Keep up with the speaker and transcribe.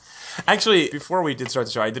Actually, before we did start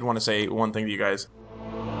the show, I did want to say one thing to you guys.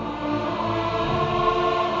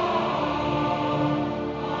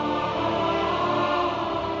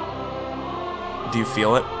 Do you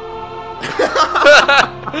feel it?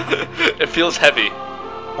 It feels heavy.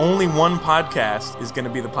 Only one podcast is going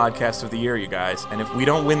to be the podcast of the year, you guys. And if we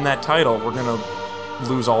don't win that title, we're going to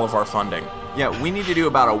lose all of our funding. Yeah, we need to do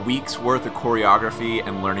about a week's worth of choreography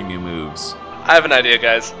and learning new moves. I have an idea,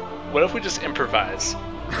 guys. What if we just improvise?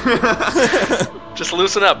 Just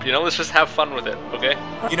loosen up, let's just have fun with it, okay?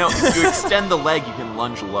 If you extend the leg, you can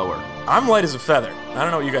lunge lower. I'm light as a feather. I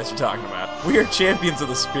don't know what you guys are talking about. We are champions of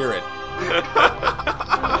the spirit.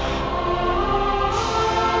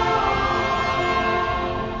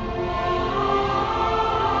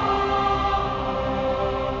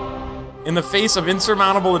 In the face of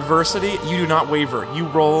insurmountable adversity, you do not waver. You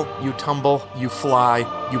roll, you tumble, you fly,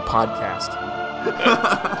 you podcast.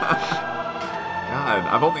 God,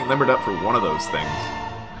 I've only limbered up for one of those things.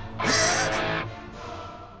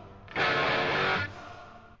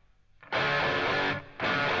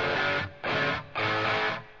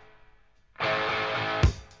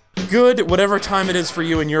 Good, whatever time it is for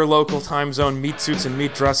you in your local time zone, meat suits and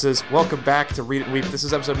meat dresses. Welcome back to Read It and Weep. This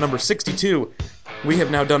is episode number 62. We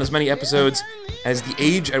have now done as many episodes as the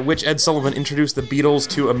age at which Ed Sullivan introduced the Beatles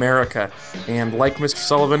to America. And like Mr.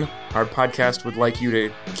 Sullivan, our podcast would like you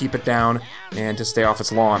to keep it down and to stay off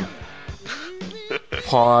its lawn.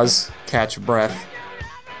 Pause, catch your breath.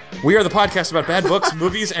 We are the podcast about bad books,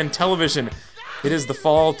 movies, and television. It is the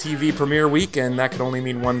fall TV premiere week, and that could only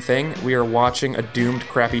mean one thing. We are watching a doomed,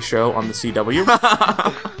 crappy show on the CW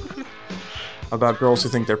about girls who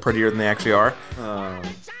think they're prettier than they actually are.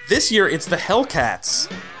 This year, it's the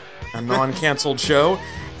Hellcats, a non-canceled show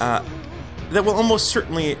that will almost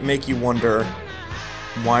certainly make you wonder,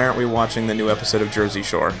 why aren't we watching the new episode of Jersey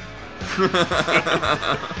Shore?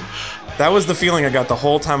 That was the feeling I got the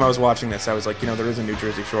whole time I was watching this. I was like, there is a new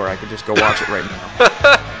Jersey Shore. I could just go watch it right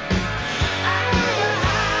now.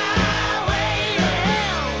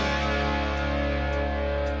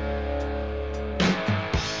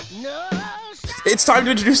 It's time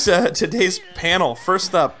to introduce today's panel.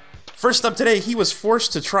 First up today, he was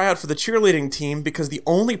forced to try out for the cheerleading team because the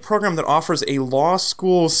only program that offers a law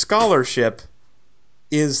school scholarship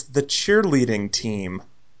is the cheerleading team.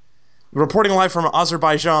 Reporting live from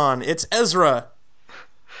Azerbaijan, it's Ezra.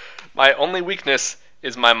 My only weakness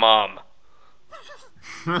is my mom.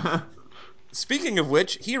 Speaking of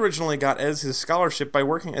which, he originally got Ez his scholarship by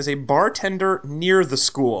working as a bartender near the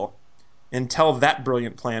school, until that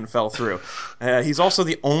brilliant plan fell through. He's also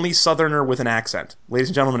the only Southerner with an accent. Ladies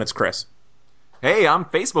and gentlemen, it's Chris. Hey, I'm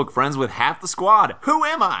Facebook friends with half the squad. Who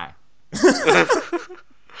am I?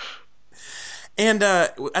 And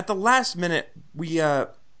at the last minute, we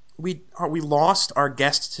lost our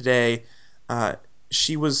guest today.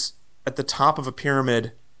 She was at the top of a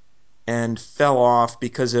pyramid and fell off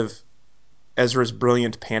because of Ezra's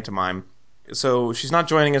brilliant pantomime. So she's not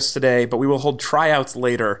joining us today, but we will hold tryouts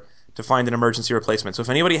later to find an emergency replacement. So if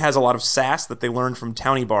anybody has a lot of sass that they learned from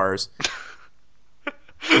townie bars,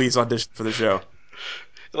 please audition for the show.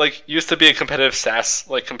 Used to be a competitive SAS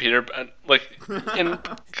computer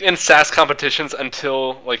in SAS competitions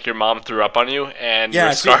until your mom threw up on you and you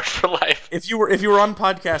were scarred for life. If you were on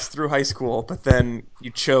podcasts through high school, but then you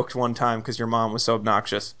choked one time because your mom was so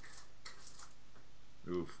obnoxious,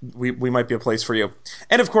 oof. We might be a place for you.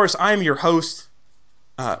 And of course, I'm your host.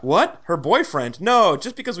 What? Her boyfriend? No,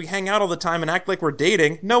 just because we hang out all the time and act like we're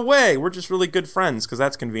dating. No way. We're just really good friends because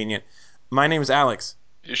that's convenient. My name is Alex.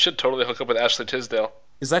 You should totally hook up with Ashley Tisdale.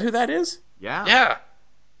 Is that who that is? Yeah. Yeah.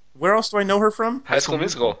 Where else do I know her from? High School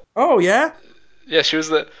Musical. Oh, yeah? Yeah, she was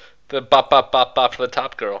the bop bop bop bop for the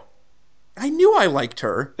top girl. I knew I liked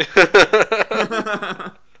her.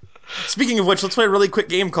 Speaking of which, let's play a really quick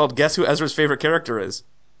game called Guess Who Ezra's Favorite Character is.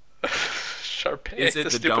 Sharpay, is it the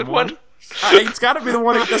the stupid dumb one? It's got to be the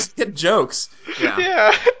one who doesn't get jokes.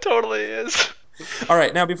 Yeah, it totally is. All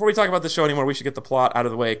right, now before we talk about the show anymore, we should get the plot out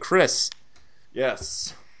of the way. Chris.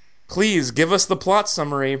 Yes. Please give us the plot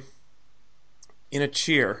summary in a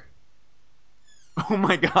cheer. Oh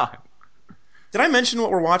my god. Did I mention what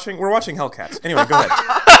we're watching? We're watching Hellcats. Anyway, go ahead.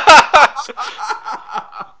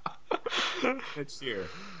 A cheer.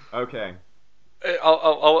 Okay.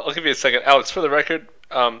 I'll give you a second. Alex, for the record,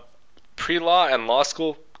 pre-law and law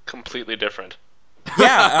school, completely different.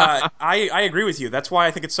 Yeah, I agree with you. That's why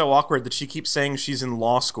I think it's so awkward that she keeps saying she's in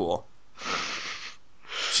law school.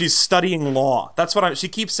 She's studying law. She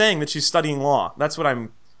keeps saying that she's studying law. That's what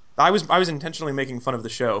I was intentionally making fun of the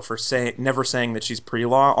show for never saying that she's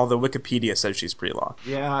pre-law, although Wikipedia says she's pre-law.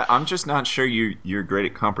 Yeah, I'm just not sure you're great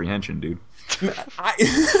at comprehension, dude.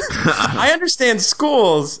 I understand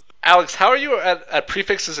schools. Alex, how are you at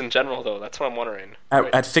prefixes in general, though? That's what I'm wondering.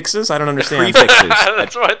 At fixes? I don't understand. Prefixes.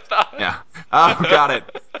 That's what I thought. Yeah. Oh, got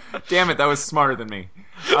it. Damn it, that was smarter than me.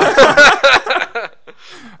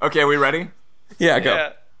 Okay, are we ready? Yeah, go.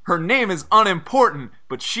 Yeah. Her name is unimportant,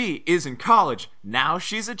 but she is in college. Now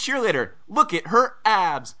she's a cheerleader. Look at her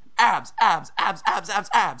abs. Abs, abs, abs, abs, abs,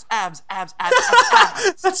 abs, abs, abs, abs, abs,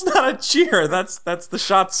 abs. That's not a cheer. That's the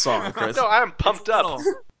Shots song, Chris. No, I'm It's pumped a up. little.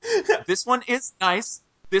 This one is nice.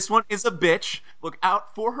 This one is a bitch. Look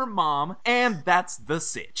out for her mom, and that's the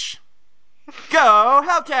sitch. Go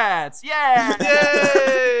Hellcats! Yeah!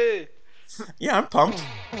 Yay! Yeah, I'm pumped.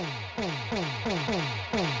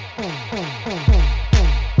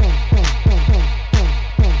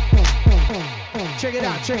 Check it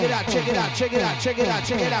out, check it out, check it out, check it out, check it out,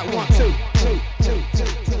 check it out. 1, 2, 2, 2, 2,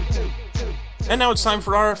 2, 2, 2. And now it's time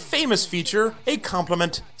for our famous feature, a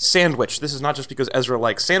compliment sandwich. This is not just because Ezra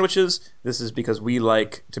likes sandwiches, this is because we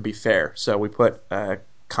like to be fair. So we put a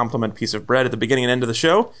compliment piece of bread at the beginning and end of the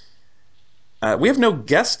show. We have no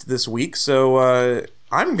guest this week, so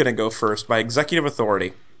I'm going to go first by executive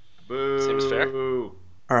authority. Boo. Seems fair. All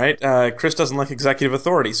right, Chris doesn't like executive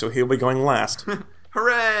authority, so he'll be going last.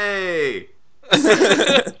 Hooray!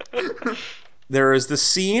 There is the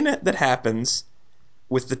scene that happens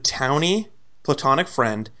with the townie platonic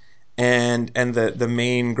friend and the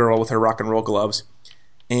main girl with her rock and roll gloves,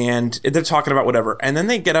 and they're talking about whatever, and then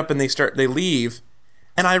they get up and they leave,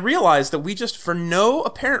 and I realized that we just, for no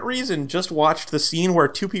apparent reason, just watched the scene where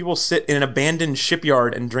two people sit in an abandoned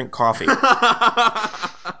shipyard and drink coffee.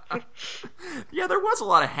 Yeah, there was a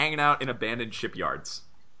lot of hanging out in abandoned shipyards.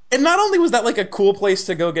 And not only was that like a cool place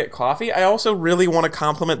to go get coffee, I also really want to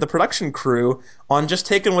compliment the production crew on just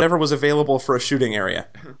taking whatever was available for a shooting area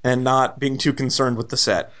and not being too concerned with the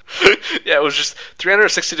set. Yeah, it was just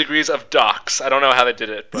 360 degrees of docks. I don't know how they did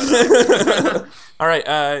it, but All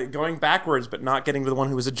right, going backwards, but not getting to the one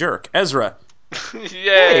who was a jerk. Ezra, yay!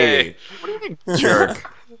 Hey, what do you mean,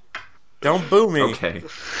 jerk? don't boo me. Okay.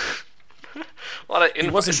 A lot of He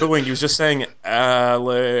wasn't booing, he was just saying,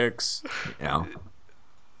 Alex. Yeah.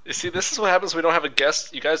 You see, this is what happens when we don't have a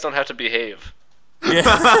guest. You guys don't have to behave.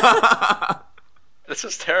 Yeah. This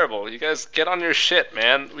is terrible. You guys get on your shit,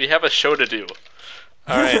 man. We have a show to do.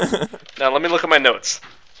 All right. Now let me look at my notes.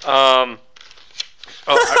 Okay,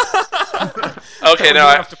 You now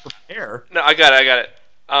have to prepare. I got it.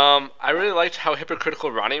 I really liked how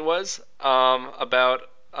hypocritical Ronnie was about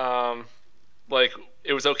like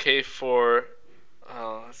it was okay for.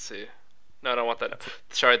 Let's see. No, I don't want that.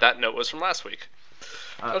 Sorry, that note was from last week.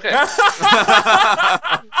 Okay.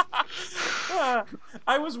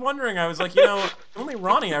 I was wondering, I was like, only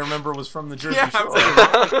Ronnie I remember was from the Jersey Yeah, I Shore.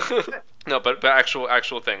 was like, No, but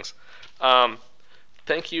actual things.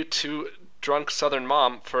 Thank you to drunk Southern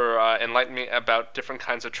mom for enlightening me about different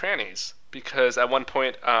kinds of trannies. Because at one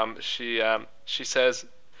point, she says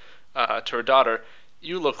to her daughter,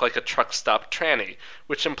 "You look like a truck stop tranny,"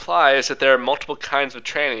 which implies that there are multiple kinds of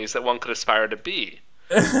trannies that one could aspire to be.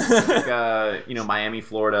 like, Miami,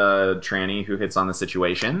 Florida tranny who hits on the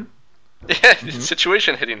situation. Yeah,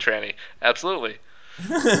 situation hitting tranny, absolutely.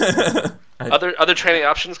 Other tranny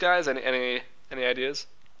options, guys? Any ideas?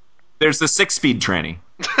 There's the 6-speed tranny.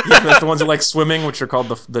 Yeah, that's the ones that like swimming, which are called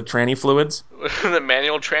the tranny fluids. The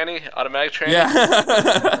manual tranny, automatic tranny.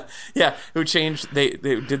 Yeah, yeah. Who changed? They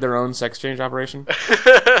did their own sex change operation.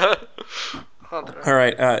 All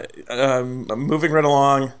right. Moving right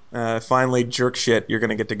along. Finally, jerk shit. You're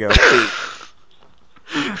gonna get to go.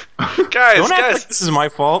 Don't act like this is my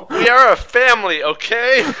fault. We are a family,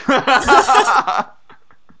 okay?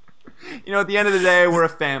 At the end of the day, we're a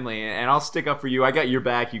family, and I'll stick up for you. I got your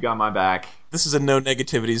back. You got my back. This is a no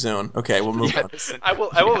negativity zone. Okay, we'll move on.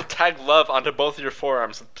 I will tag love onto both of your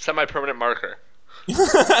forearms, semi-permanent marker.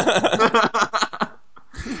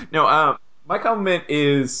 No, my compliment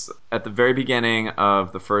is at the very beginning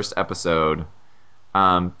of the first episode.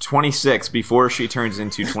 26, before she turns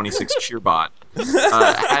into 26 Cheerbot,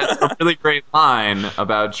 has a really great line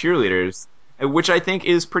about cheerleaders, which I think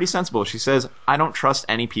is pretty sensible. She says, "I don't trust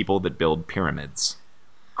any people that build pyramids."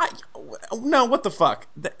 No, what the fuck?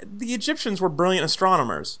 The Egyptians were brilliant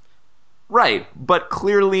astronomers. Right, but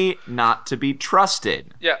clearly not to be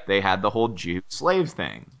trusted. Yeah. They had the whole Jew-slave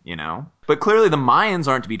thing, But clearly the Mayans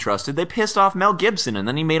aren't to be trusted. They pissed off Mel Gibson, and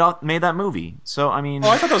then he made that movie. So, I mean... Oh,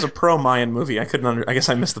 I thought that was a pro-Mayan movie. I guess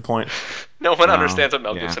I missed the point. No one understands what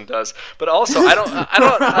Mel Gibson does. But also, I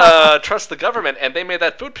don't trust the government, and they made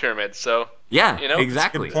that food pyramid, so... Yeah, exactly.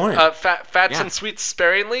 That's a good point. Fats and sweets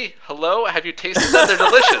sparingly. Hello? Have you tasted them? They're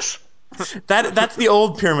delicious. That's the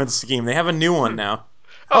old pyramid scheme. They have a new one now.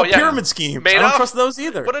 Oh yeah, pyramid schemes. I don't Madoff. trust those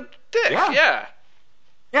either. What a dick. Yeah. Yeah.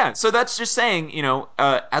 Yeah, so that's just saying,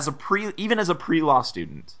 even as a pre-law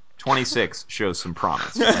student, 26 shows some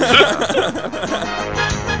promise.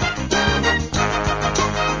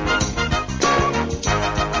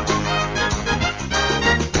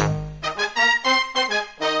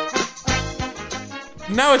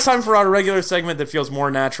 Now it's time for our regular segment that feels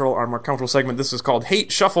more natural, our more comfortable segment. This is called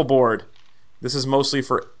Hate Shuffleboard. This is mostly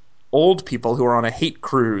for old people who are on a hate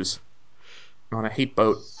cruise, on a hate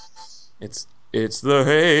boat. It's the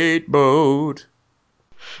hate boat.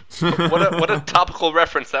 What a topical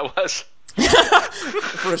reference that was.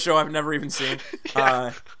 For a show I've never even seen.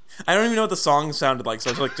 I don't even know what the song sounded like, so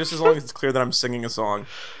I was like, just as long as it's clear that I'm singing a song.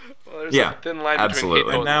 Well, there's Yeah, a thin line between hate absolutely. boat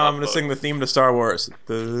And and now I'm love going to boat. sing the theme to Star Wars.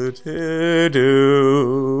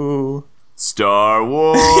 Do. Star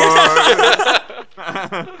Wars.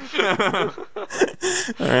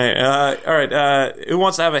 All right. Who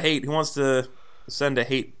wants to have a hate? Who wants to send a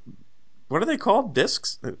hate? What are they called?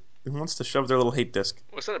 Discs? Who wants to shove their little hate disc?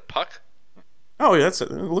 Wasn't it Puck? Oh, yeah, it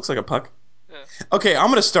looks like a puck. Yeah. Okay, I'm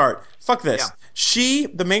gonna start. Fuck this. Yeah. She,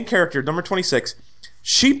 the main character, number 26,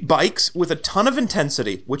 she bikes with a ton of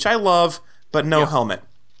intensity, which I love, but no Yeah. helmet.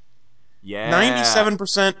 Yeah.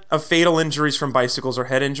 97% of fatal injuries from bicycles are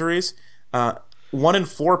head injuries. 1 in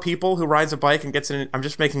 4 people who rides a bike and gets in. I'm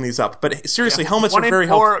just making these up, but seriously, Yeah. helmets are One in very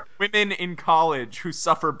four helpful. women in college who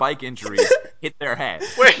suffer bike injuries hit their head.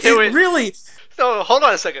 Wait. Really, No, hold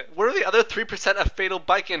on a second. What are the other 3% of fatal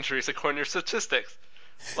bike injuries according to your statistics?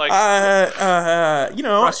 Like, you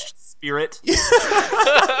know, Crushed spirit.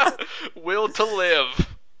 will to live.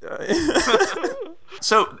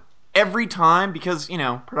 So every time, because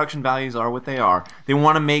production values are what they are, they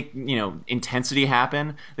want to make intensity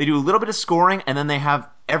happen. They do a little bit of scoring, and then they have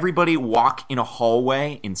everybody walk in a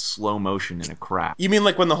hallway in slow motion in a crowd. you mean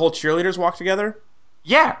like when the whole cheerleaders walk together?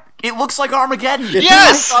 Yeah, it looks like Armageddon.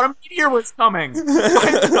 Yes! I thought a meteor was coming.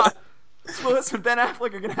 I thought Bruce Willis and Ben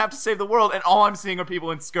Affleck are gonna have to save the world, and all I'm seeing are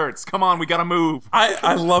people in skirts. Come on, we gotta move.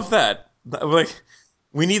 I love that. Like,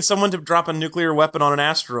 we need someone to drop a nuclear weapon on an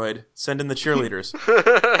asteroid. Send in the cheerleaders.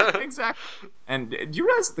 Exactly. And do you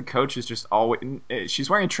realize that the coach is just always? She's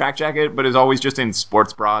wearing a track jacket, but is always just in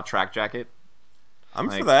sports bra track jacket. I'm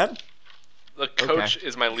for Like, that. The coach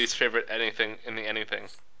is my least favorite anything in the anything.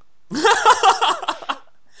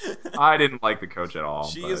 I didn't like the coach at all.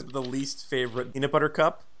 She but... is the least favorite peanut butter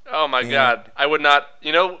cup. Oh my And- god. I would not.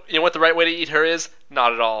 You know what the right way to eat her is?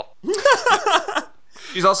 Not at all.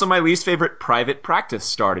 She's also my least favorite private practice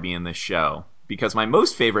star to be in this show, because my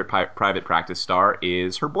most favorite private practice star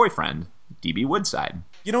is her boyfriend, DB Woodside.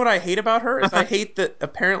 You know what I hate about her is I hate that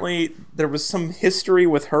apparently there was some history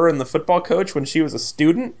with her and the football coach when she was a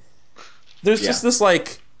student. There's just this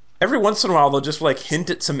like every once in a while they'll just like hint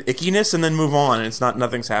at some ickiness and then move on, and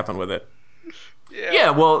nothing's happened with it. Yeah,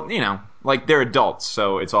 well, like they're adults,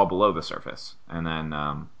 so it's all below the surface. And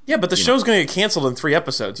then Yeah, but the show's going to get canceled in 3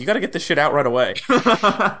 episodes. You got to get this shit out right away.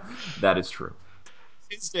 that is true.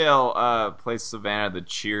 Tinsdale plays Savannah, the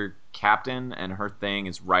cheer captain, and her thing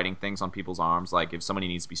is writing things on people's arms. Like if somebody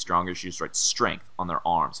needs to be stronger, she just writes strength on their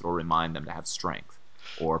arms. It'll remind them to have strength,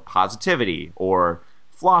 or positivity, or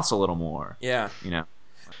floss a little more. Yeah.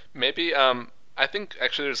 Maybe I think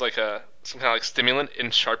actually there's like some kind of like stimulant in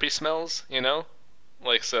Sharpie smells,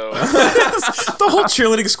 Like so The whole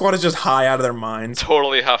cheerleading squad is just high out of their minds.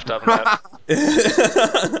 totally huffed up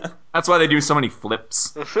that. That's why they do so many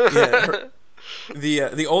flips. Yeah.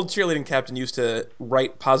 The old cheerleading captain used to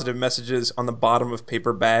write positive messages on the bottom of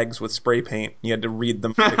paper bags with spray paint. You had to read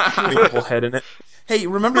them with a whole head in it. Hey,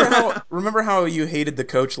 remember how you hated the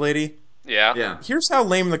coach lady? Yeah. Yeah. Here's how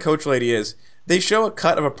lame the coach lady is. They show a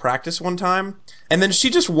cut of a practice one time, and then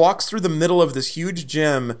she just walks through the middle of this huge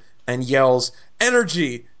gym and yells,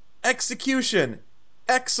 "Energy, execution,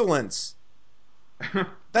 excellence."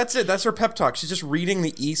 That's it. That's her pep talk. She's just reading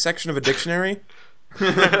the E section of a dictionary.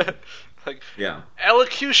 Like Yeah.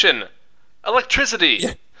 elocution, electricity,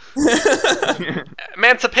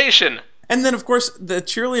 emancipation. And then, of course, the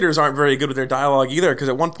cheerleaders aren't very good with their dialogue either, because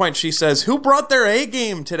at one point she says, "Who brought their A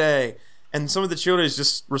game today?" And some of the cheerleaders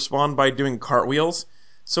just respond by doing cartwheels.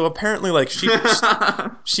 So apparently, like, she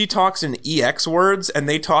talks in EX words, and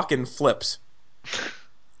they talk in flips.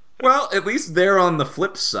 Well, at least they're on the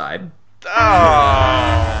flip side.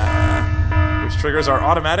 Oh, Which triggers our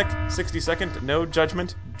automatic 60-second no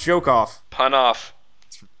judgment joke off. pun off.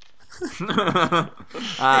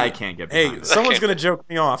 I can't get behind Hey, it. someone's going to joke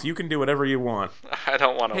me off. You can do whatever you want. I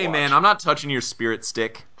don't want to Hey watch. man, I'm not touching your spirit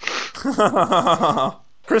stick.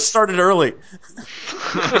 Chris started early.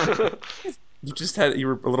 You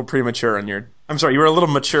were a little premature on your... I'm sorry, you were a little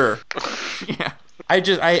mature. Yeah.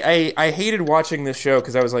 I hated watching this show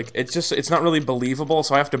because I was like, it's not really believable,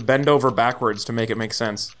 so I have to bend over backwards to make it make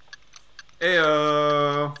sense.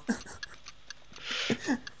 Ayo.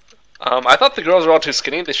 I thought the girls were all too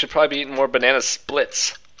skinny. They should probably be eating more banana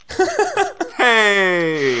splits.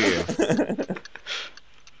 Hey.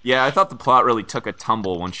 Yeah, I thought the plot really took a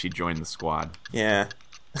tumble once she joined the squad. Yeah.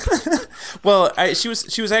 Well, she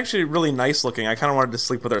was actually really nice looking. I kind of wanted to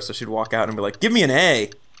sleep with her, so she'd walk out and be like, "Give me an A."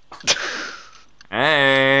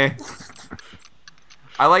 Hey.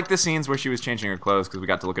 I like the scenes where she was changing her clothes because we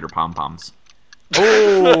got to look at her pom poms.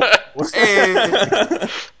 Oh. Hey.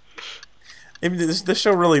 The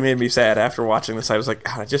show really made me sad after watching this. I was like,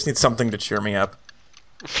 God, I just need something to cheer me up.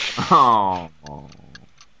 Oh.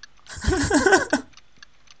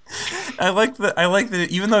 I like that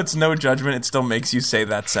even though it's no judgment, it still makes you say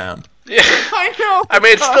that sound. Yeah. I know. I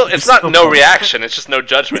mean, it's not no reaction. It's just no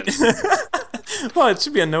judgment. Well, it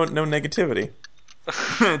should be a no negativity.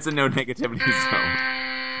 It's a no negativity zone.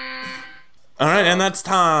 All right, and that's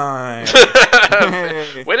time.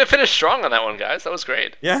 Hey. Way to finish strong on that one, guys. That was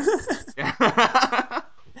great. Yeah.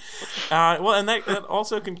 Well, and that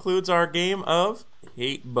also concludes our game of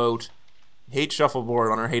Hate Boat. Hate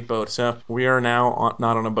shuffleboard on our hate boat. So we are now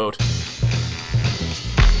not on a boat.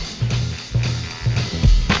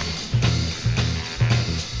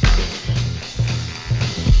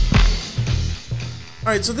 All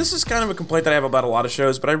right, so this is kind of a complaint that I have about a lot of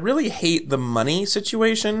shows, but I really hate the money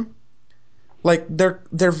situation. Like they're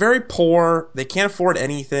very poor. They can't afford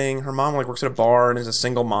anything. Her mom like works at a bar and is a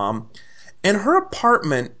single mom, and her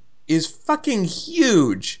apartment is fucking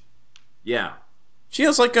huge. Yeah. She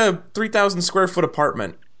has like a 3,000 square foot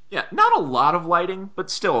apartment. Yeah, not a lot of lighting, but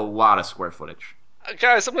still a lot of square footage.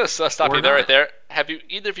 Guys, I'm going to stop Or you there right not. there. Have you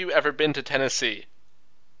either of you ever been to Tennessee?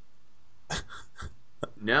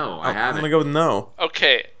 No, I I'm haven't. gonna go with no.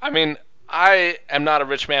 Okay, I mean, I am not a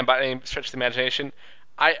rich man by any stretch of the imagination.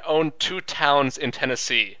 I own 2 towns in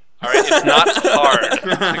Tennessee. All right, it's not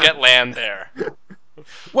hard to get land there.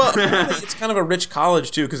 Well, apparently it's kind of a rich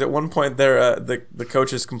college too, because at one point there, the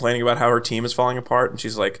coach is complaining about how her team is falling apart, and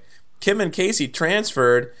she's like, "Kim and Casey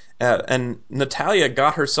transferred, and Natalia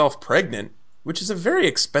got herself pregnant, which is a very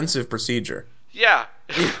expensive procedure." Yeah,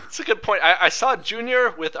 it's a good point. I saw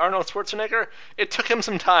Junior with Arnold Schwarzenegger. It took him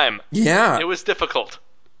some time. Yeah, It was difficult.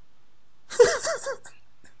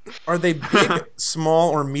 are they big, small,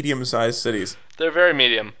 or medium-sized cities? They're very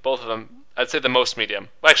medium, both of them. I'd say the most medium.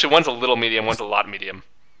 Well, actually, one's a little medium, one's a lot medium.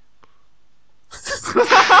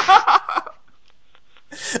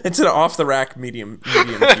 It's an off-the-rack medium huge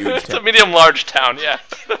It's a town. medium large town, yeah.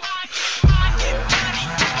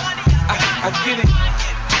 I get it.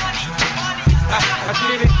 I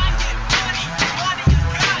get it.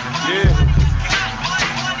 Yeah.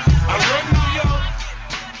 I run New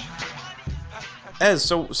York.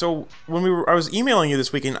 So when I was emailing you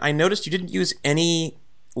this weekend, I noticed you didn't use any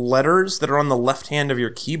letters that are on the left hand of your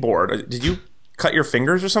keyboard. Did you cut your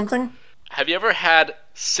fingers or something? Have you ever had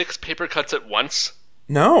 6 paper cuts at once?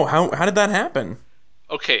 No. How did that happen?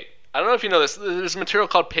 Okay, I don't know if you know this. There's a material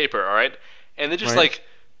called paper, all right, and they just Right. like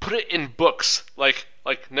put it in books, like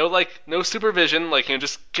no supervision, like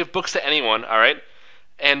just give books to anyone, all right,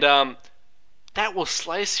 and that will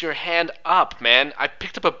slice your hand up, man. I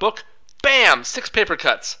picked up a book, bam, 6 paper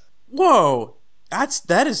cuts. Whoa,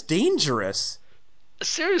 that is dangerous.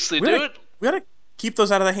 Seriously, We gotta dude. we gotta keep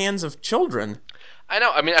those out of the hands of children. I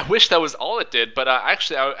know. I mean, I wish that was all it did, but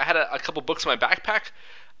actually, I had a couple books in my backpack.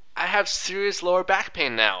 I have serious lower back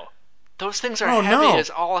pain now. Those things are Oh heavy no. as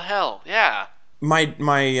all hell. Yeah. My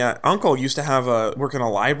uncle used to have a work in a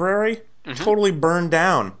library. Mhm. Totally burned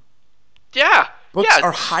down. Yeah. Books Yeah.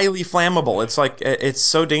 are highly flammable. It's like it's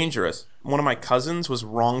so dangerous. One of my cousins was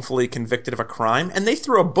wrongfully convicted of a crime, and they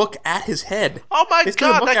threw a book at his head. Oh my They threw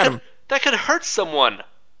a god, book at him. that could hurt someone.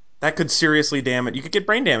 That could seriously damage. You could get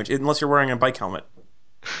brain damage unless you're wearing a bike helmet.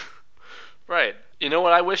 Right. You know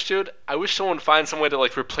what I wish, dude? I wish someone would find some way to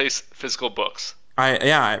like replace physical books.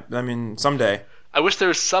 I mean, someday. I wish there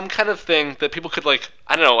was some kind of thing that people could like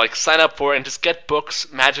I don't know, like sign up for and just get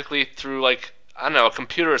books magically through like I don't know, a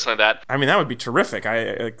computer or something like that. I mean, that would be terrific.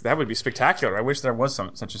 That would be spectacular. I wish there was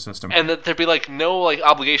such a system. And that there'd be like no like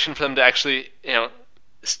obligation for them to actually,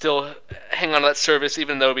 still hang on to that service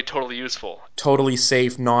even though it'd be totally useful. Totally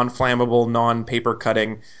safe, non-flammable, non-paper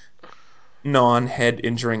cutting, non-head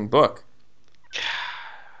injuring book.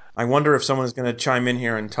 I wonder if someone is going to chime in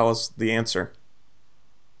here and tell us the answer.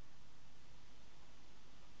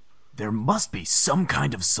 There must be some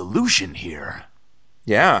kind of solution here.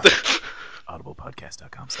 Yeah.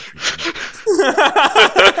 Audiblepodcast.com/reach.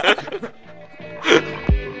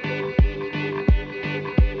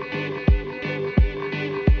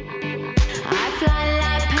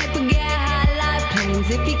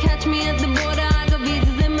 If you catch me at the border, I got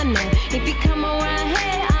visas in my name. If you come around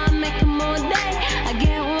here, I'll make them all day. I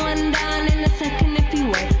get one down in a second if you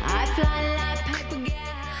wait. I fly like paper, get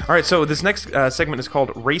high. All right, so this next segment is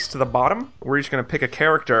called Race to the Bottom. We're each going to pick a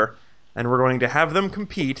character, and we're going to have them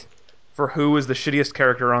compete for who is the shittiest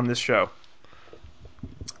character on this show.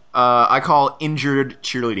 I call injured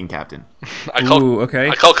cheerleading captain. I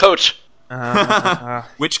call coach.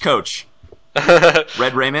 Which coach?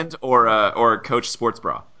 Red Raymond or Coach Sports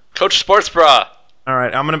Bra? Coach Sports Bra. All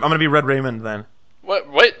right, I'm gonna be Red Raymond then.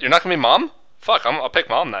 What? Wait, you're not gonna be Mom? Fuck, I'll pick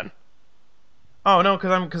Mom then. Oh no,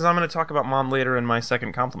 because I'm gonna talk about Mom later in my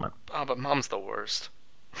second compliment. Oh, but Mom's the worst.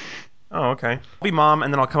 Oh, okay. I'll be Mom,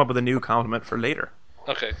 and then I'll come up with a new compliment for later.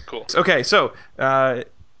 Okay, cool. Okay, so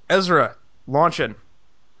Ezra, launch in.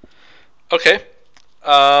 Okay.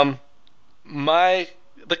 The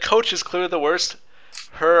coach is clearly the worst.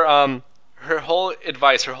 Her whole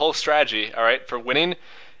advice, her whole strategy, all right, for winning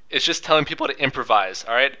is just telling people to improvise,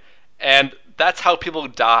 all right? And that's how people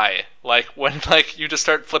die. Like when you just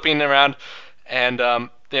start flipping around and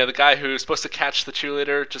the guy who's supposed to catch the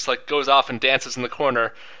cheerleader just like goes off and dances in the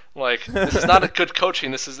corner. Like this is not a good coaching.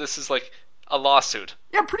 This is like a lawsuit.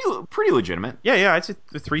 Yeah, pretty legitimate. Yeah, I'd say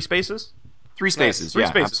 3 spaces. 3 spaces. Three yeah,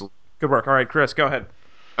 spaces. absolutely. Good work. All right, Chris, go ahead.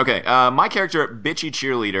 Okay, my character, bitchy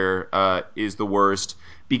cheerleader, is the worst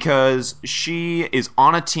because she is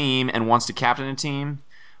on a team and wants to captain a team,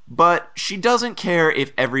 but she doesn't care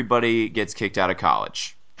if everybody gets kicked out of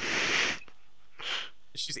college.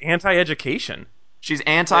 She's anti-education. She's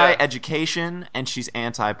anti-education and she's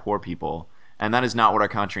anti-poor people, and that is not what our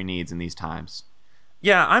country needs in these times.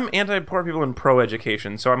 Yeah, I'm anti-poor people and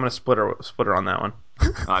pro-education, so I'm gonna split her on that one.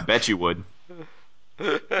 I bet you would.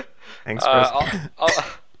 Thanks, Chris.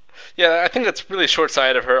 Yeah, I think that's really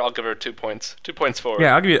short-sighted of her. I'll give her 2 points. 2 points forward.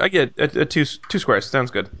 Yeah, I get a two squares.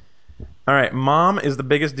 Sounds good. All right, Mom is the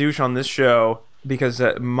biggest douche on this show because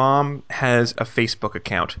Mom has a Facebook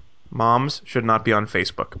account. Moms should not be on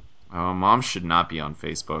Facebook. Oh, Mom should not be on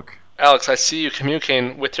Facebook. Alex, I see you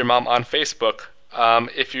communicating with your mom on Facebook.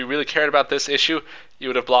 If you really cared about this issue, you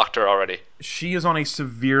would have blocked her already. She is on a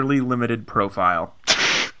severely limited profile.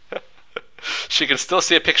 She can still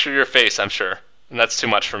see a picture of your face, I'm sure. And that's too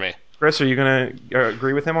much for me. Chris, are you going to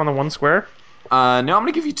agree with him on the 1 square? No, I'm going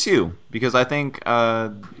to give you 2 because I think,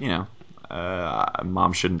 Mom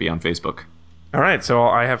shouldn't be on Facebook. All right, so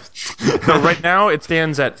I have. So right now it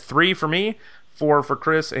stands at 3 for me, 4 for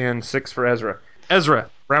Chris, and 6 for Ezra. Ezra,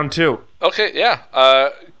 round 2. Okay, yeah.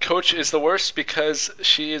 Coach is the worst because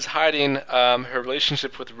she is hiding her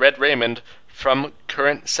relationship with Red Raymond from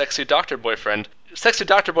current sexy doctor boyfriend. Sexy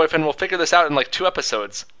doctor boyfriend will figure this out in like 2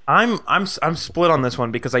 episodes. I'm split on this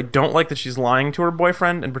one because I don't like that she's lying to her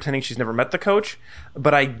boyfriend and pretending she's never met the coach,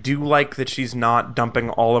 but I do like that she's not dumping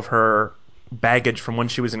all of her baggage from when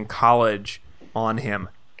she was in college on him.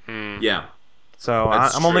 Yeah. So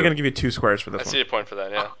I'm only going to give you 2 squares for this one. I see a point for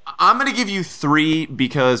that, yeah. I'm going to give you 3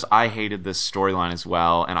 because I hated this storyline as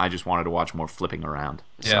well, and I just wanted to watch more flipping around.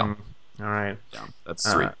 Yeah. All right. Yeah,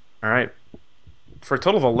 that's 3. All right. For a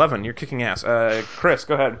total of 11, you're kicking ass. Chris,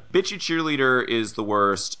 go ahead. Bitchy cheerleader is the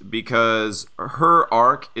worst because her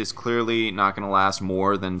arc is clearly not going to last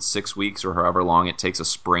more than 6 weeks or however long it takes a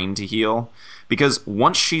sprain to heal. Because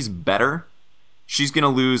once she's better, she's going to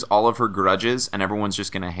lose all of her grudges and everyone's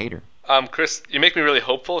just going to hate her. Chris, you make me really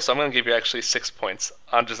hopeful, so I'm going to give you actually 6 points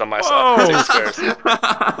on my side. 6 squares.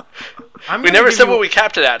 We never said what we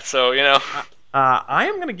capped it at, so, I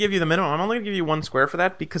am going to give you the minimum. I'm only going to give you 1 square for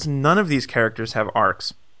that because none of these characters have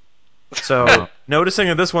arcs. So noticing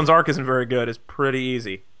that this one's arc isn't very good is pretty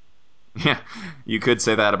easy. Yeah, you could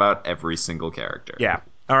say that about every single character. Yeah.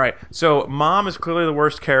 All right. So Mom is clearly the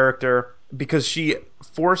worst character because she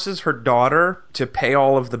forces her daughter to pay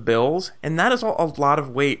all of the bills, and that is a lot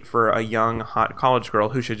of weight for a young, hot college girl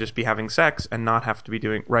who should just be having sex and not have to be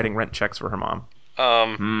writing rent checks for her mom.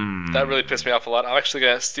 That really pissed me off a lot. I'm actually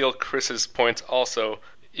going to steal Chris's points also.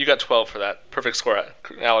 You got 12 for that. Perfect score,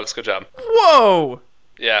 Alex. Good job. Whoa!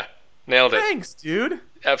 Yeah, nailed it. Thanks, dude.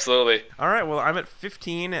 Absolutely. All right, well, I'm at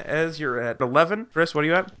 15 as you're at 11. Chris, what are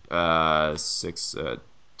you at? 6.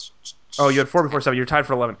 Oh, you had 4 before 7. You're tied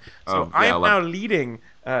for 11. So yeah, I am 11. now leading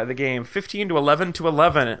the game 15 to 11 to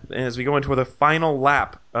 11 as we go into the final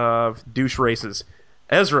lap of douche races.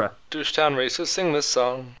 Ezra. Douchetown races, sing this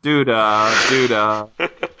song. Douchetown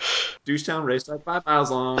race like 5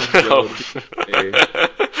 miles long.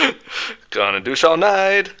 Gonna douche all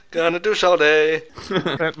night, gonna douche all day.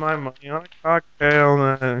 Spent my money on a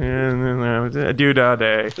cocktail.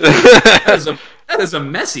 Day. That is a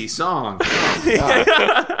messy song. Oh,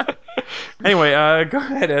 God. Anyway, go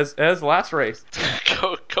ahead as last race.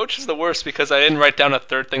 Coach is the worst because I didn't write down a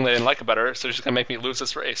third thing that I didn't like about her, so she's gonna make me lose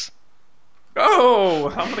this race. Oh,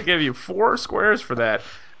 I'm gonna give you 4 squares for that.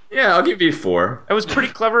 Yeah, I'll give you 4. It was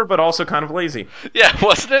pretty clever, but also kind of lazy. Yeah,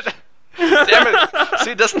 wasn't it? Damn it.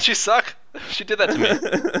 See, doesn't she suck? She did that to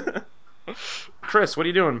me. Chris, what are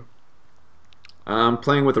you doing? I'm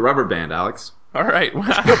playing with a rubber band, Alex. All right. Wow.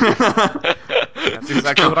 That's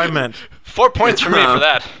exactly what I meant. 4 points for me for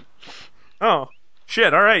that. Oh,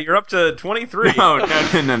 shit. All right, you're up to 23. No.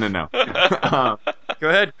 Go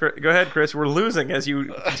ahead, Chris. We're losing as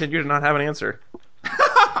you continue to not have an answer.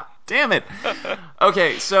 Damn it.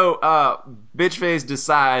 Okay, so Bitchface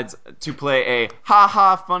decides to play a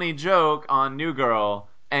ha-ha funny joke on New Girl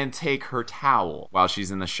and take her towel while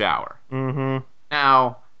she's in the shower. Mm-hmm.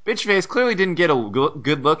 Now, Bitchface clearly didn't get a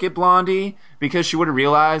good look at Blondie because she would have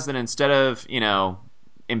realized that instead of,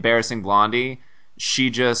 embarrassing Blondie, she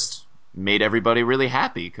just made everybody really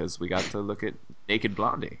happy because we got to look at naked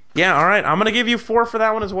Blondie. Yeah, all right. I'm going to give you 4 for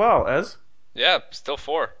that one as well, Ez. Yeah, still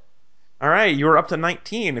 4. All right, you were up to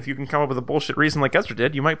 19. If you can come up with a bullshit reason like Ezra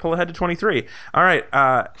did, you might pull ahead to 23. All right,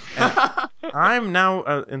 I'm now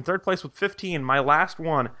in third place with 15. My last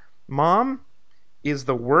one. Mom is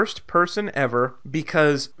the worst person ever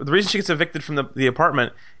because the reason she gets evicted from the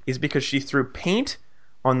apartment is because she threw paint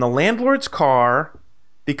on the landlord's car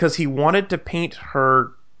because he wanted to paint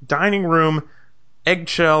her dining room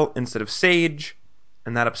eggshell instead of sage,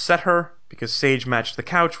 and that upset her because sage matched the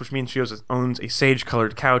couch, which means she owns a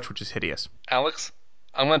sage-colored couch, which is hideous. Alex,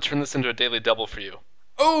 I'm going to turn this into a daily double for you.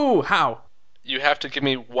 Oh, how? You have to give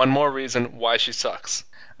me one more reason why she sucks.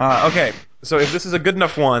 Okay, so if this is a good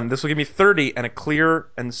enough one, this will give me 30 and a clear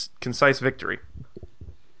and concise victory.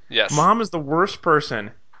 Yes. Mom is the worst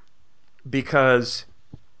person because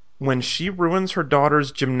when she ruins her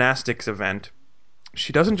daughter's gymnastics event,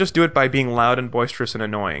 she doesn't just do it by being loud and boisterous and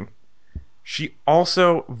annoying. She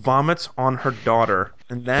also vomits on her daughter,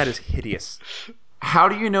 and that is hideous. How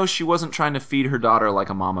do you know she wasn't trying to feed her daughter like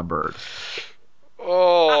a mama bird?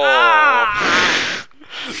 Oh.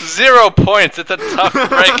 0 points. It's a tough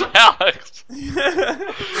break, Alex.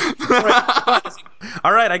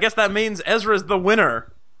 All right, I guess that means Ezra's the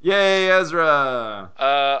winner. Yay, Ezra!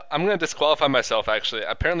 I'm going to disqualify myself, actually.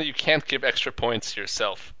 Apparently, you can't give extra points to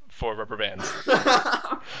yourself for rubber bands.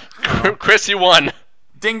 Chris, you won.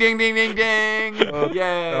 Ding, ding, ding, ding, ding!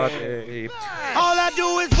 Yay! All I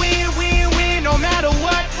do is win, win, win, no matter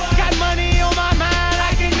what. Got money on my mind,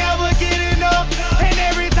 I can never get enough. And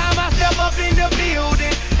every time I step up in the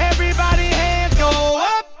building, everybody hands go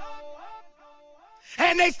up.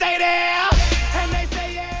 And they stay there, and they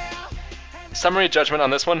stay there. Summary judgment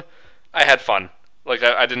on this one, I had fun. Like,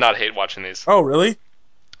 I did not hate watching these. Oh, really?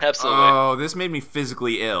 Absolutely. Oh, this made me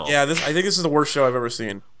physically ill. Yeah, I think this is the worst show I've ever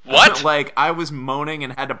seen. What? Like, I was moaning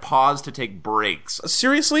and had to pause to take breaks.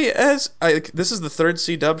 Seriously, this is the third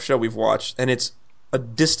C-dub show we've watched, and it's a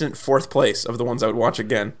distant 4th place of the ones I would watch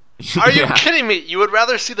again. Are you kidding me? You would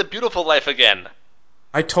rather see The Beautiful Life again.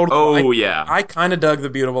 I totally. Oh, yeah. I kind of dug The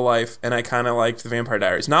Beautiful Life, and I kind of liked The Vampire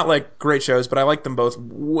Diaries. Not like great shows, but I liked them both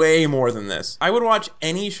way more than this. I would watch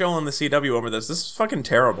any show on the CW over this. This is fucking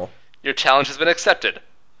terrible. Your challenge has been accepted.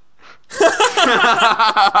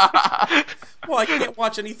 Well, I can't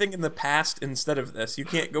watch anything in the past instead of this. You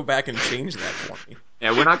can't go back and change that for me.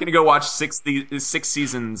 Yeah, we're not going to go watch six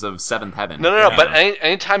seasons of Seventh Heaven. No. But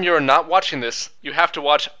anytime you are not watching this, you have to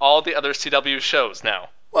watch all the other CW shows now.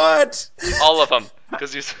 What? All of them,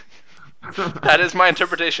 because that is my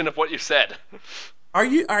interpretation of what you said. Are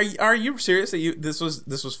you serious that this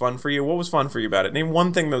was fun for you? What was fun for you about it? Name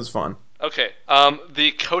one thing that was fun. Okay.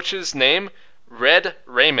 The coach's name, Red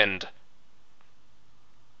Raymond.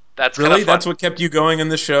 That's really kind of fun. That's what kept you going in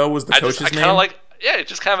the show was the coach's name. I kind of like, yeah,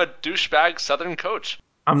 just kind of a douchebag Southern coach.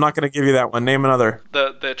 I'm not going to give you that one. Name another.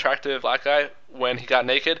 The attractive black guy, when he got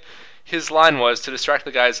naked, his line was to distract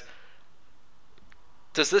the guys.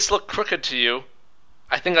 Does this look crooked to you?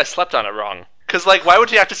 I think I slept on it wrong. Because, like, why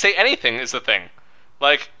would you have to say anything is the thing.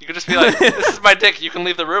 Like, you could just be like, this is my dick, you can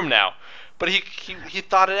leave the room now. But he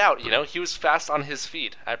thought it out, you know? He was fast on his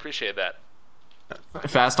feet. I appreciate that.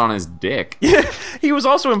 Fast on his dick. Yeah, he was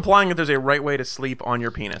also implying that there's a right way to sleep on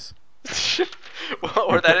your penis.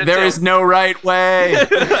 Or that there is no right way.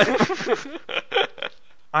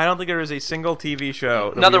 I don't think there is a single TV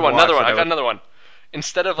show. Another one. I got another one.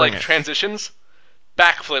 Instead of Bring like it. transitions,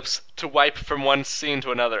 backflips to wipe from one scene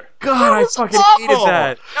to another. God, I fucking hated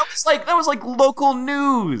that. That was like local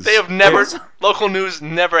news. They have never local news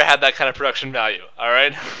never had that kind of production value. All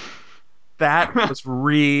right. That was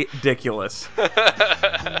ridiculous.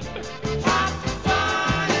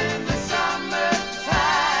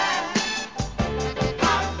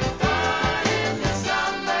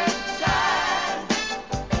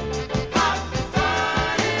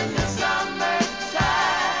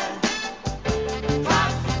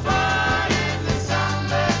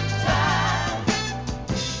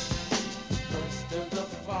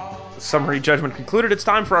 summary judgment concluded, it's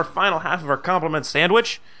time for our final half of our compliment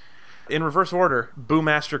sandwich. In reverse order,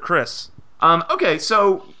 Boomaster Chris. Okay,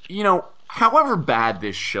 so, however bad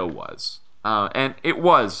this show was, and it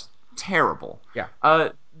was terrible. Yeah.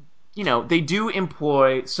 They do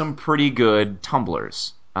employ some pretty good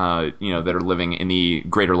tumblers, that are living in the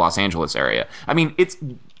greater Los Angeles area. I mean, it's,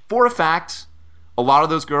 for a fact, a lot of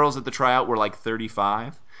those girls at the tryout were like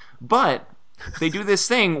 35, but they do this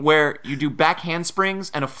thing where you do back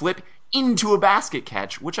handsprings and a flip into a basket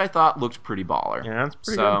catch, which I thought looked pretty baller. Yeah, that's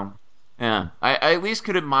pretty good. Yeah, I at least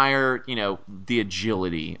could admire, the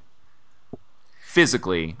agility,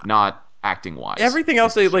 physically, not acting-wise. Everything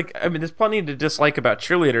else, there's plenty to dislike about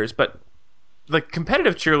cheerleaders, but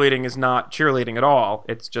competitive cheerleading is not cheerleading at all.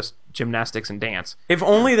 It's just gymnastics and dance. If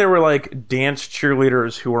only there were, dance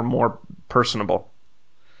cheerleaders who were more personable.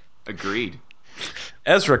 Agreed.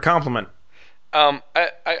 Ezra, compliment.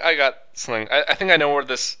 I got something. I think I know where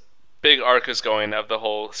this big arc is going of the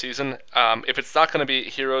whole season. If it's not going to be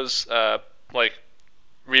Heroes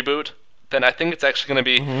reboot, then I think it's actually going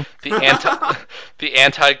to be the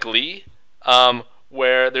anti Glee,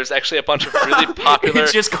 where there's actually a bunch of really popular.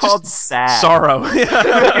 It's just called Sad. Sorrow.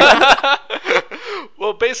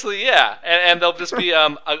 Well, basically, yeah, and there'll just be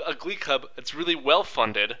a Glee Club that's really well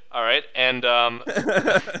funded, all right, and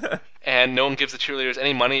and no one gives the cheerleaders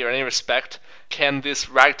any money or any respect. Can this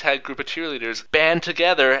ragtag group of cheerleaders band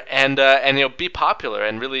together and be popular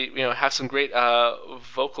and really have some great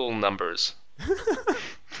vocal numbers?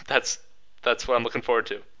 That's what I'm looking forward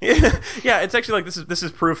to. Yeah, it's actually this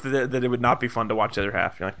is proof that it would not be fun to watch the other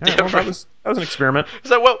half. You're like, that was an experiment. It's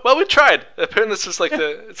like, well, we tried. Apparently, this is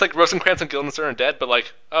it's like Rosencrantz and Guildenstern are dead, but we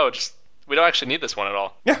don't actually need this one at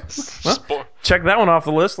all. Yeah, well, check that one off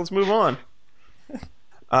the list. Let's move on.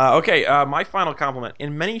 Okay, my final compliment.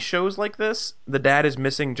 In many shows like this, the dad is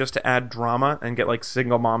missing just to add drama and get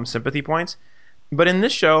single mom sympathy points. But in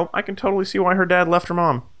this show, I can totally see why her dad left her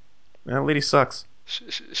mom. That lady sucks.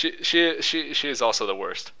 She is also the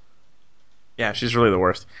worst. Yeah, she's really the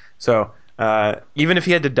worst. So, even if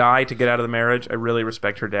he had to die to get out of the marriage, I really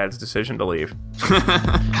respect her dad's decision to leave.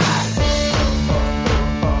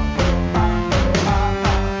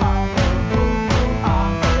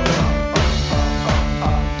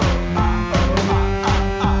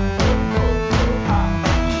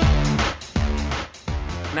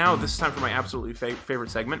 Now, this is time for my absolutely favorite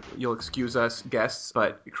segment. You'll excuse us guests,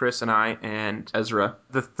 but Chris and I and Ezra,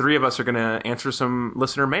 the three of us are going to answer some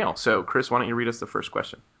listener mail. So, Chris, why don't you read us the first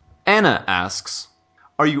question? Anna asks,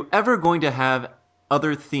 are you ever going to have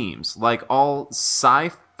other themes, like all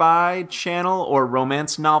sci-fi channel or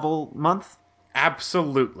romance novel month?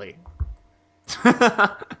 Absolutely.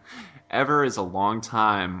 Ever is a long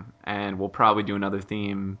time, and we'll probably do another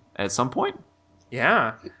theme at some point.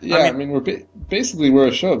 Yeah. Yeah, I mean we're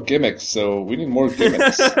a show of gimmicks, so we need more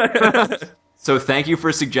gimmicks. So thank you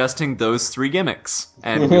for suggesting those 3 gimmicks,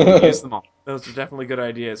 and we will use them all. Those are definitely good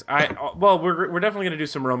ideas. We're definitely going to do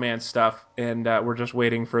some romance stuff, and we're just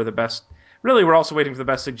waiting for the best. Really, we're also waiting for the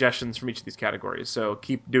best suggestions from each of these categories. So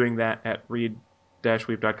keep doing that at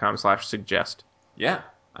read-weep.com/suggest. Yeah.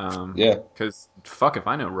 Yeah. Because fuck if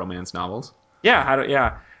I know romance novels.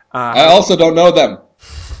 Yeah. I also don't know them.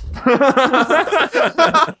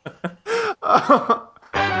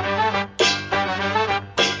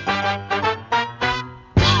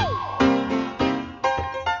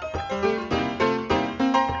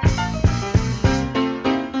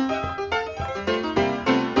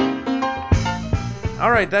 All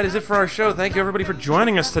right, that is it for our show. Thank you, everybody, for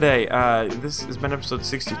joining us today. This has been episode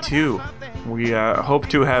 62. We hope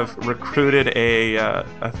to have recruited a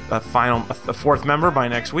fourth member by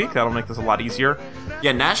next week. That'll make this a lot easier.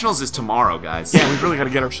 Yeah, Nationals is tomorrow, guys. Yeah, we've really got to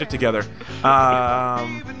get our shit together. All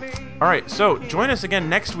right, so join us again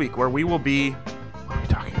next week, where we will be... What are we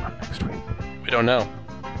talking about next week? We don't know.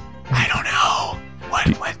 I don't know. What?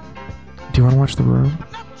 Do you want to watch The Room?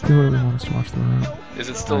 Do you really want us to watch The Room? Is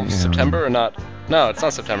it still September or not? No, it's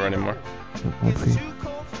not September anymore. It won't be.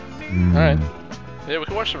 All right. Yeah, we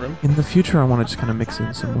can watch The Room. In the future, I want to just kind of mix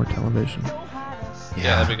in some more television.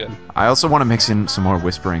 Yeah, that'd be good. I also want to mix in some more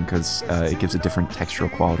whispering because it gives a different textural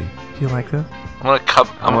quality. Do you like this?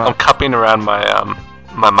 I'm cupping around my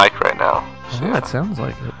my mic right now. Oh, that sounds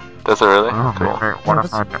like it. Does it really? Cool.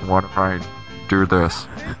 What if I do this?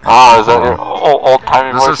 Oh, is that your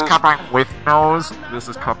old-timey voices? This is cupping with nose. This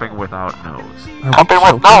is cupping without nose. Cupping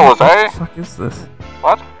with nose, eh? What the fuck is this?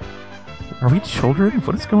 What? Are we children?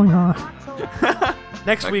 What is going on?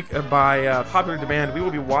 Next week, by popular demand, we will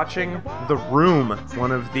be watching The Room,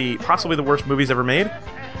 one of possibly the worst movies ever made.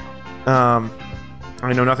 I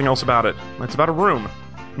know nothing else about it. It's about a room.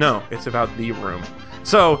 No, it's about The Room.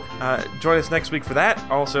 So join us next week for that.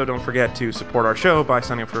 Also, don't forget to support our show by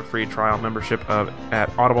signing up for a free trial membership at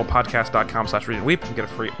audiblepodcast.com/readandweep and get a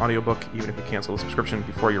free audiobook even if you cancel the subscription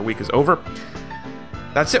before your week is over.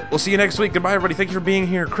 That's it. We'll see you next week. Goodbye, everybody. Thank you for being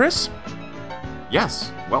here, Chris.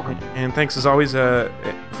 Yes, welcome. And thanks, as always, for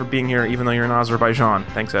being here, even though you're in Azerbaijan.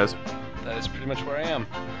 Thanks, Ez. That is pretty much where I am.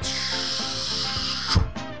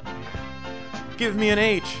 Give me an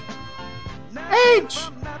H. H!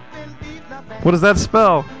 What does that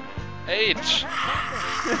spell? H.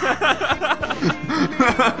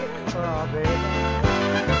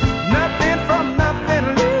 Nothing from nothing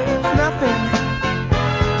leaves nothing.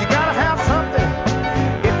 You gotta have something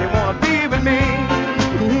if you wanna be with me.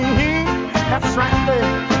 That's right.